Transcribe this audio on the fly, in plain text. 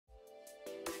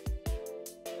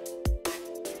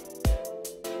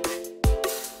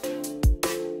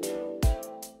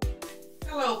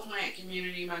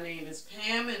community. My name is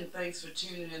Pam and thanks for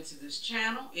tuning into this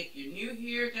channel. If you're new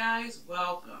here, guys,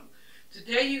 welcome.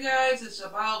 Today, you guys, it's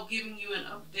about giving you an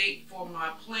update for my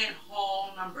plant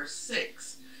haul number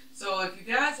 6. So if you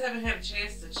guys haven't had a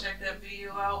chance to check that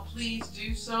video out, please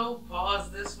do so. Pause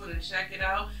this one and check it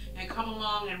out and come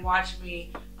along and watch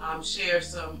me share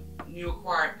some new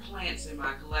acquired plants in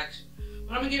my collection.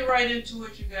 But I'm going to get right into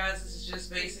it, you guys. This is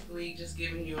just basically just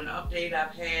giving you an update.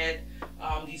 I've had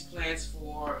these plants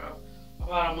for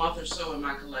about a month or so in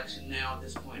my collection now. At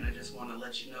this point, I just want to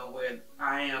let you know where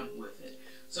I am with it.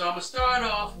 So I'm going to start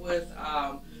off with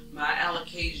my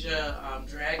Alocasia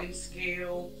Dragon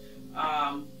Scale.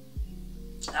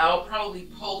 I'll probably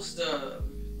post a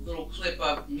little clip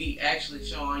of me actually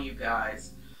showing you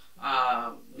guys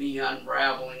me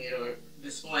unraveling it or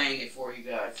displaying it for you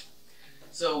guys.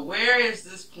 So where is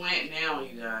this plant now,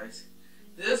 you guys?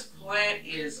 This plant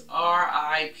is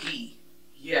RIP.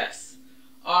 Yes,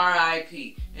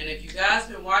 RIP. And if you guys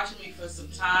been watching me for some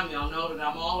time, y'all know that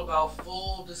I'm all about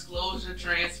full disclosure,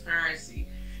 transparency.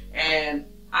 And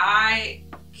I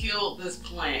killed this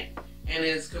plant, and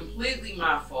it's completely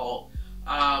my fault.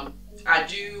 I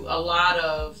do a lot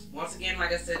of, once again,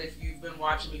 like I said, if you've been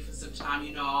watching me for some time,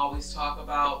 you know I always talk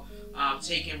about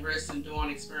taking risks and doing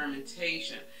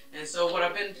experimentation. And so what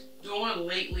I've been doing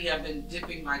lately, I've been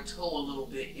dipping my toe a little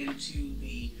bit into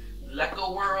the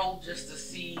LECA world just to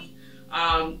see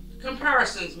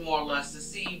comparisons, more or less, to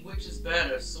see which is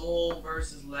better, soil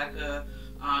versus LECA,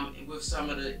 with some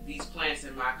of these plants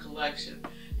in my collection.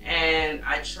 And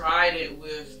I tried it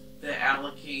with the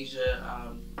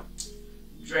Alocasia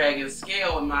Dragon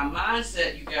Scale, and my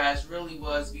mindset, you guys, really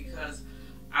was because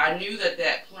I knew that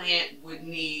that plant would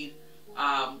need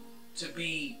to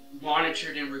be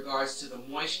monitored in regards to the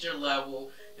moisture level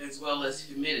as well as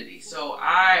humidity. So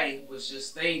I was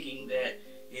just thinking that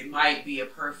it might be a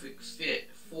perfect fit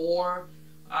for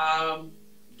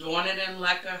doing it in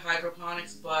LECA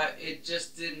hydroponics, but it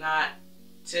just did not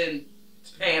tend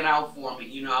to pan out for me.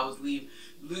 You know, I was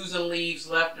losing leaves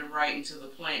left and right until the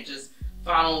plant just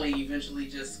finally, eventually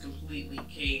just completely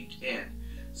caved in.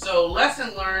 So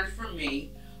lesson learned for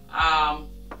me.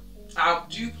 I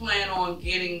do plan on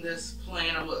getting this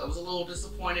plant. I was a little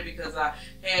disappointed because I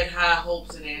had high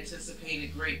hopes and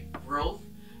anticipated great growth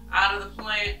out of the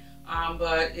plant,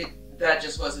 but that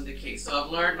just wasn't the case. So I've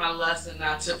learned my lesson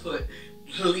not to put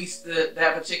at least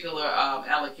that particular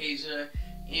Alocasia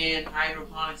in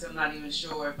hydroponics. I'm not even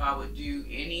sure if I would do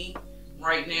any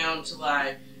right now until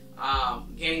I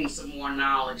gain some more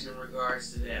knowledge in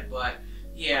regards to that. But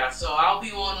yeah, so I'll be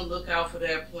on the lookout for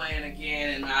that plant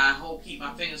again, and I hope, keep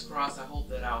my fingers crossed, I hope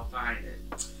that I'll find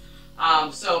it.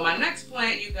 So my next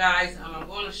plant, you guys, I'm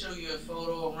going to show you a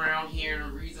photo around here,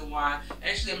 and the reason why,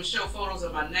 actually I'm going to show photos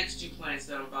of my next 2 plants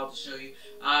that I'm about to show you,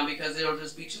 because it'll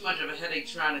just be too much of a headache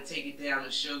trying to take it down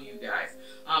and show you guys.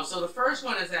 So the first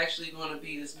one is actually going to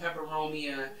be this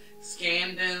Peperomia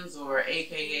scandens, or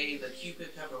aka the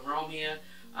Cupid peperomia.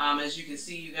 As you can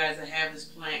see, you guys, I have this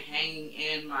plant hanging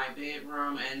in my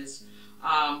bedroom, and it's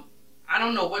I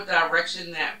don't know what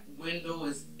direction that window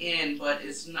is in, but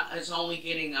it's only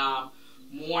getting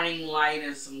morning light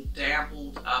and some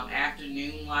dampened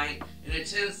afternoon light, and it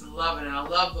tends to love it. And I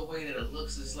love the way that it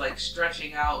looks. It's like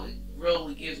stretching out. It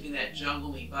really gives me that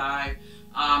jungly vibe,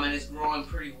 and it's growing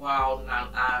pretty wild, and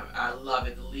I love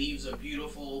it. The leaves are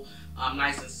beautiful,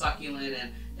 nice and succulent,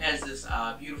 and has this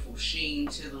beautiful sheen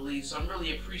to the leaves. So I'm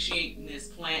really appreciating this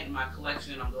plant in my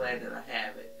collection, and I'm glad that I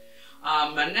have it.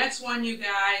 My next one, you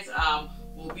guys,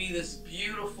 will be this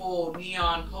beautiful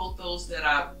neon pothos that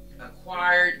I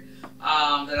acquired,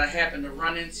 that I happened to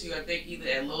run into, I think either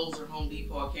at Lowe's or Home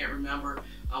Depot. I can't remember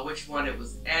which one it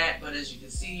was at, but as you can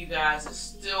see, you guys, it's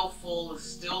still full, it's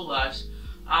still lush.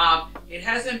 It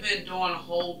hasn't been doing a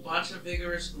whole bunch of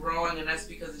vigorous growing, and that's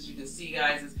because, as you can see,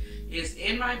 guys, it's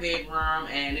in my bedroom.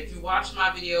 And if you watched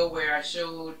my video where I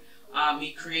showed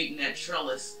me creating that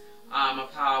trellis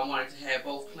of how I wanted to have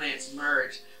both plants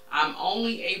merge, I'm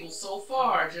only able so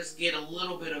far just get a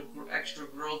little bit of extra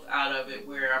growth out of it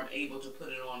where I'm able to put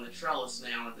it on the trellis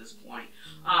now at this point.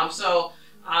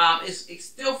 It's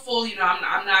still full. You know,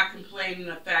 I'm not complaining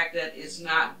the fact that it's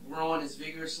not growing as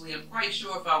vigorously. I'm quite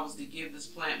sure if I was to give this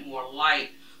plant more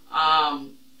light,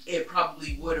 it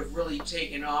probably would have really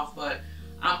taken off, but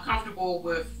I'm comfortable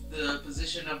with the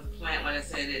position of the plant. Like I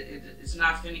said, it's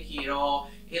not finicky at all.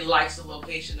 It likes the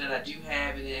location that I do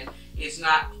have it in. It's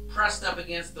not pressed up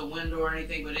against the window or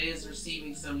anything, but it is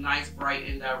receiving some nice bright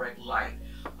indirect light.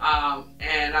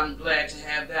 And I'm glad to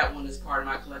have that one as part of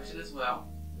my collection as well.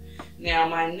 Now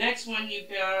my next one, you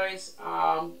guys,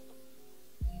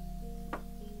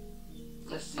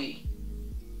 let's see.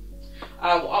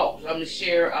 I'm going to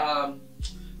share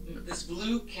this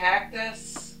blue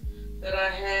cactus that I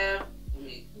have. Let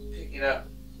me pick it up.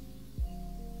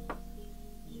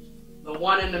 The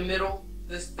one in the middle,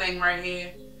 this thing right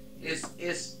here,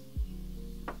 is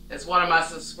as one of my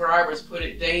subscribers put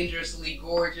it, dangerously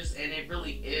gorgeous, and it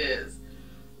really is.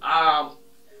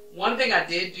 One thing I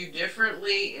did do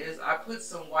differently is I put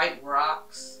some white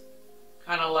rocks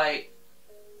kind of like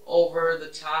over the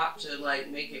top to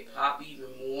like make it pop even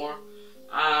more.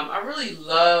 I really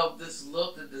love this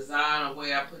look, the design, the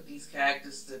way I put these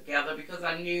cactus together, because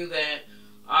I knew that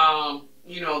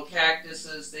you know,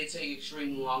 cactuses, they take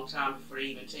extremely long time before they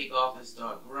even take off and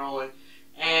start growing,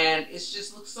 and it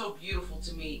just looks so beautiful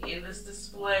to me in this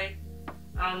display.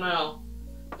 I don't know,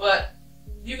 but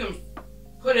you can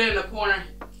put it in the corner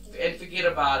and forget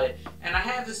about it. And I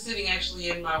have this sitting actually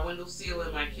in my windowsill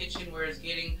in my kitchen, where it's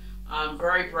getting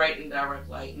very bright and direct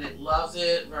light, and it loves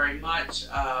it very much.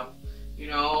 You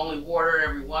know, only water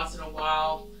every once in a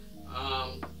while.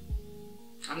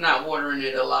 I'm not watering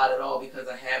it a lot at all because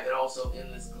I have it also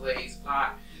in this glazed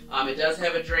pot. It does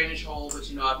have a drainage hole, but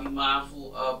you know, I'll be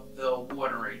mindful of the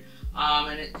watering.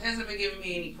 And it hasn't been giving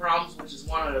me any problems, which is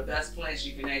one of the best plants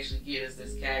you can actually get, is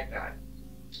this cacti.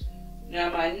 Now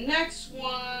my next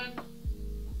one,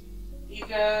 you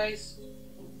guys,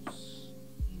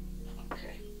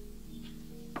 okay,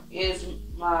 is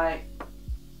my,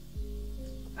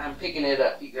 I'm picking it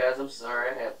up, you guys, I'm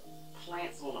sorry, I have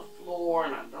plants on the floor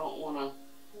and I don't want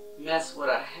to mess what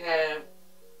I have.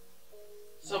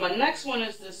 So my next one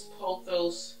is this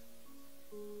Pothos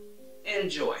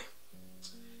Enjoy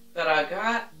that I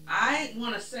got. I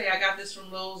want to say I got this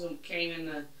from Lowe's and came in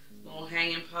the little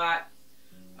hanging pot.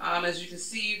 As you can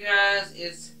see, you guys,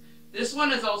 this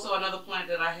one is also another plant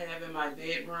that I have in my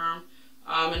bedroom.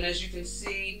 And as you can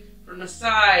see from the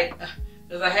side,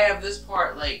 because I have this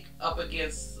part like up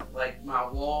against like my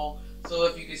wall, so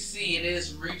if you can see, it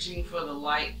is reaching for the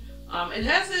light. It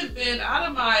hasn't been out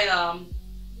of my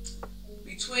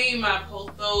between my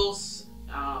Pothos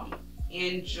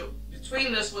Enjoy,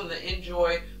 between this one, the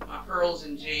Enjoy, my Pearls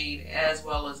and Jade, as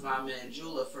well as my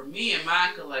Manjula. For me and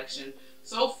my collection,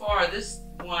 so far this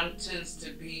one tends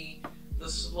to be the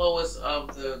slowest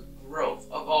of the growth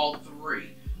of all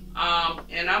three.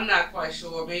 And I'm not quite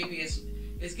sure. Maybe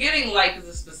it's getting light because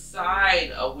it's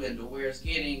beside a window where it's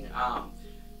getting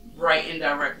bright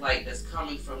indirect light that's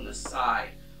coming from the side.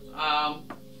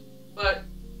 But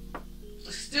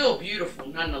it's still beautiful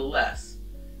nonetheless.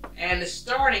 And it's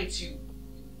starting to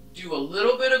do a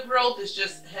little bit of growth. It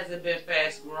just hasn't been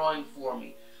fast growing for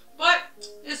me. But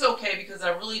it's okay because I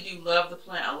really do love the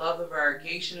plant. I love the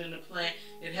variegation in the plant.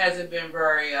 It hasn't been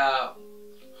very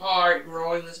hard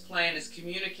growing this plant. It's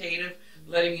communicative,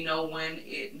 letting me know when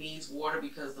it needs water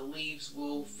because the leaves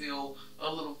will feel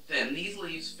a little thin. These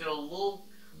leaves feel a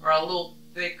little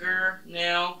thicker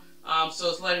now. So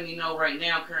it's letting me know right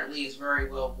now currently it's very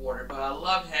well watered. But I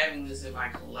love having this in my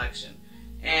collection.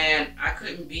 And I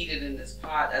couldn't beat it in this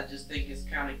pot. I just think it's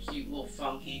kind of cute, a little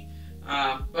funky.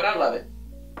 But I love it.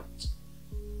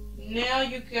 Now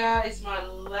you guys, my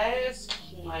last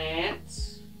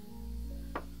plant,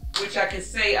 which I can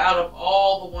say out of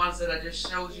all the ones that I just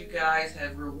showed you guys,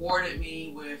 have rewarded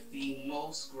me with the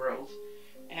most growth.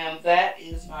 And that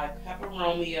is my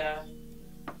Peperomia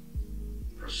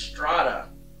prostrata.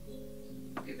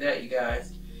 Look at that, you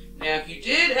guys. Now, if you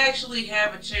did actually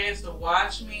have a chance to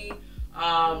watch me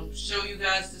show you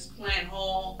guys this plant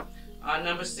haul,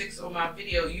 number 6 on my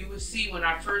video, you would see when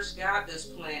I first got this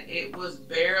plant, it was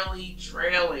barely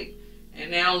trailing.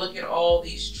 And now look at all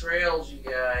these trails, you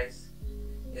guys.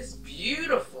 It's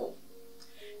beautiful.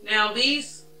 Now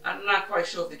these, I'm not quite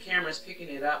sure if the camera is picking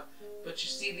it up, but you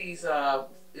see these,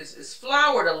 it's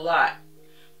flowered a lot.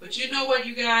 But you know what,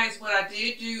 you guys, what I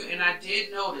did do, and I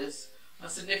did notice a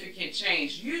significant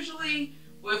change. Usually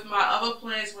with my other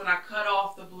plants, when I cut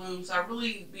off the blooms, I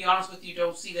really, to be honest with you,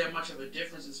 don't see that much of a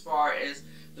difference as far as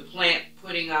the plant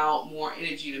putting out more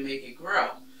energy to make it grow.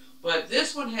 But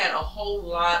this one had a whole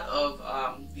lot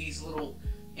of these little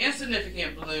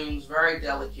insignificant blooms, very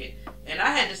delicate. And I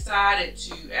had decided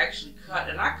to actually cut,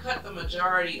 and I cut the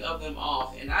majority of them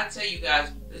off. And I tell you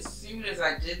guys, as soon as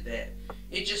I did that,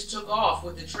 it just took off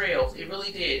with the trails. It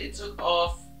really did. It took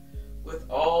off with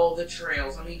all the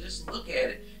trails. I mean, just look at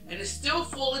it. And it's still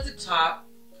full at the top.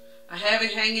 I have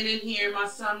it hanging in here in my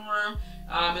sunroom.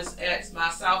 It's at my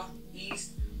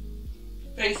southeast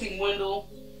facing window.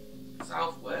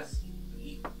 Southwest.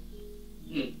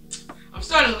 I'm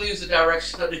starting to lose the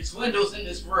direction of these windows in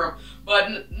this room.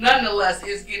 But nonetheless,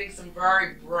 it's getting some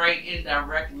very bright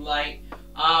indirect light.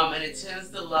 And it tends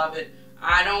to love it.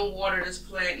 I don't water this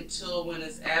plant until when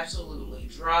it's absolutely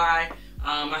dry.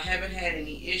 I haven't had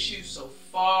any issues so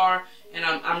far, and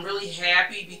I'm really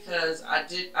happy because I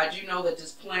do know that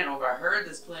this plant, or I heard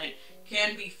this plant,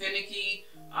 can be finicky,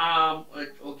 or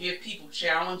give people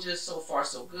challenges. So far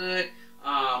so good.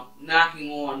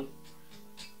 Knocking on,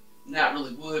 not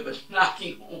really wood, but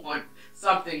knocking on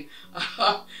something.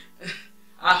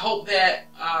 I hope that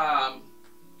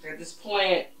that this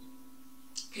plant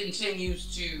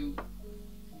continues to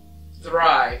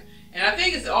thrive. And I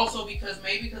think it's also because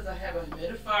because I have a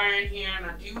humidifier in here, and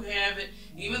I do have it,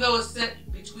 even though it's set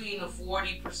between a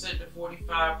 40% to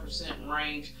 45%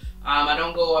 range. I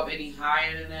don't go up any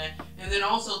higher than that. And then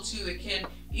also too, it can,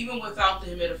 even without the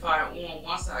humidifier on,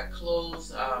 once I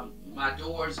close my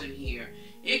doors in here,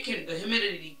 the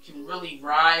humidity can really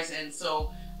rise. And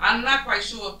so I'm not quite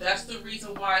sure if that's the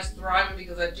reason why it's thriving,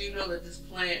 because I do know that this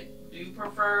plant do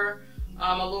prefer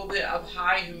a little bit of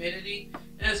high humidity.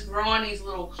 And it's growing these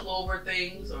little clover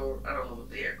things, or I don't know what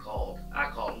they are called.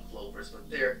 I call them clovers, but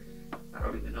I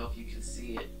don't even know if you can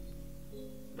see it.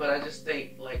 But I just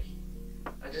think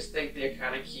they're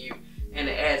kind of cute, and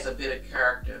it adds a bit of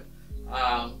character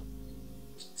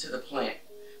to the plant.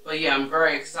 But yeah, I'm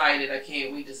very excited. I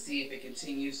can't wait to see if it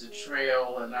continues to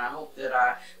trail, and I hope that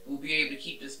I will be able to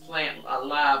keep this plant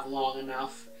alive long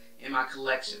enough in my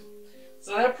collection.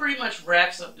 So that pretty much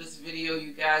wraps up this video,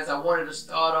 you guys. I wanted to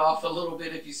start off a little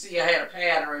bit, if you see I had a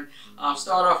pattern,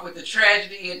 start off with the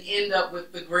tragedy and end up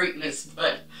with the greatness.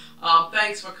 But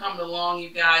thanks for coming along,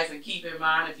 you guys. And keep in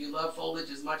mind, if you love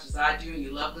foliage as much as I do, and you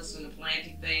love listening to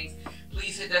planting things,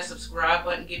 please hit that subscribe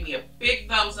button. Give me a big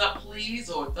thumbs up, please,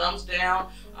 or a thumbs down.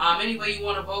 Any way you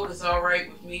want to vote is all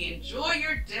right with me. Enjoy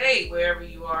your day wherever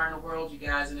you are in the world, you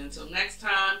guys. And until next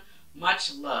time,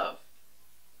 much love.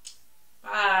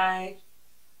 Bye.